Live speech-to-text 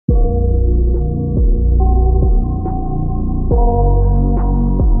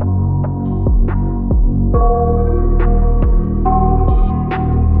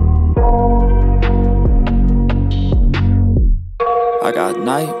I got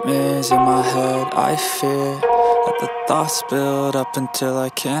nightmares in my head, I fear that the thoughts build up until I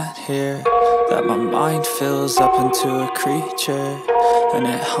can't hear, that my mind fills up into a creature, and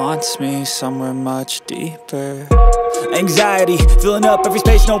it haunts me somewhere much deeper. Anxiety, filling up every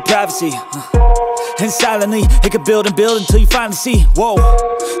space, no privacy. And silently, it could build and build until you finally see, whoa,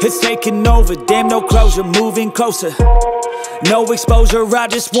 it's taking over, damn, no closure, moving closer. No exposure, I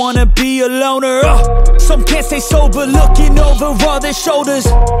just wanna be a loner. Some can't stay sober, looking over all their shoulders,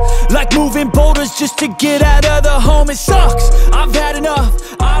 like moving boulders just to get out of the home. It sucks, I've had enough,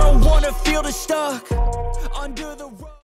 I don't wanna feel the stuck under the